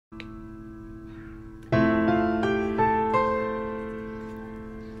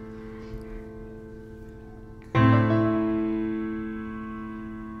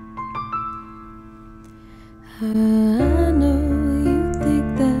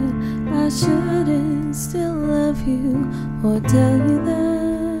you or tell you that.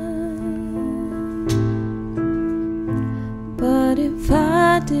 But if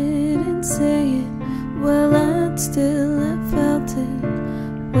I didn't say it, well, I'd still have felt it.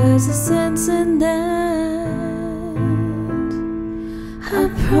 Where's the sense in that? I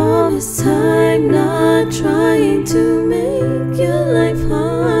promise I'm not trying to make your life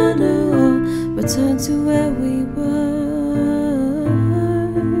harder or return to where we were,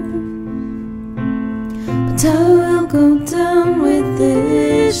 but I will go down with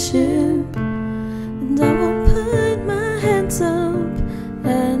this ship, and I won't put my hands up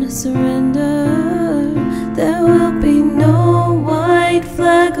and surrender. There will be no white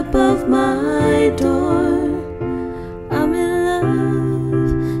flag above my door. I'm in love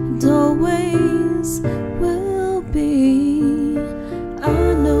and always will be. I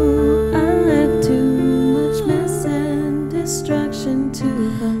know I left too much mess and destruction to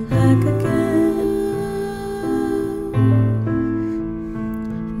come back again,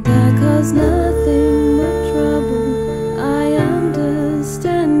 and I caused nothing but trouble. I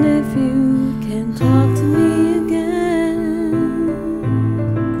understand if you can't talk to me again,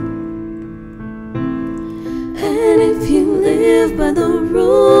 and if you live by the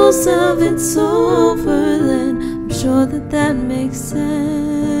rules of it's over, then I'm sure that that makes sense.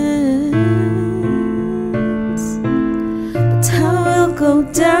 But I will go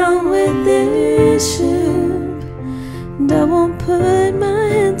down with this ship, and I won't put my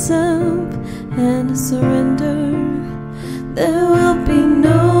hands up and surrender. There will be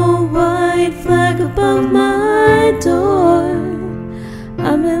no white flag above my door.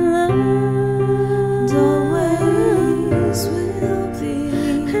 I'm in love and always will be.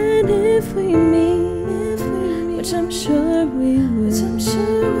 And if we meet, which I'm sure we will,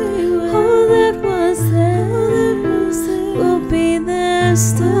 all that was there will be there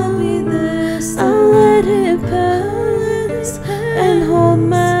still. I'll let it pass and hold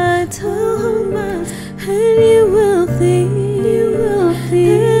my tongue, and you will think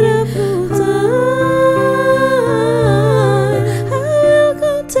that I've moved on. I will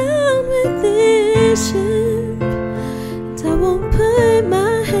go down with this ship, and I won't put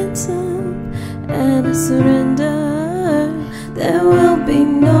my hands up and surrender. There will be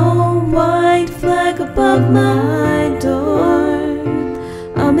no white flag above my door.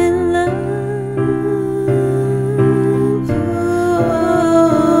 I'm in love.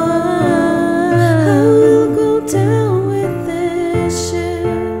 I will go down with this ship,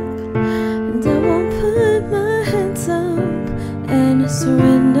 and I won't put my hands up and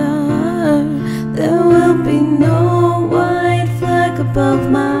surrender. There will be no white flag above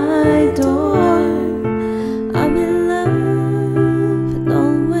my door. I'm in love and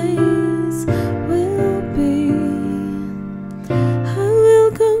always will be. I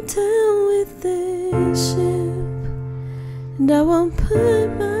will go down with this ship, and I won't put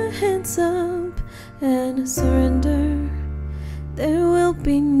my hands up and surrender. There will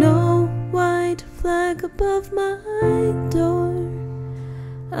be no white flag above my door.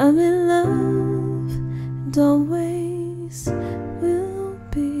 I'm in love and always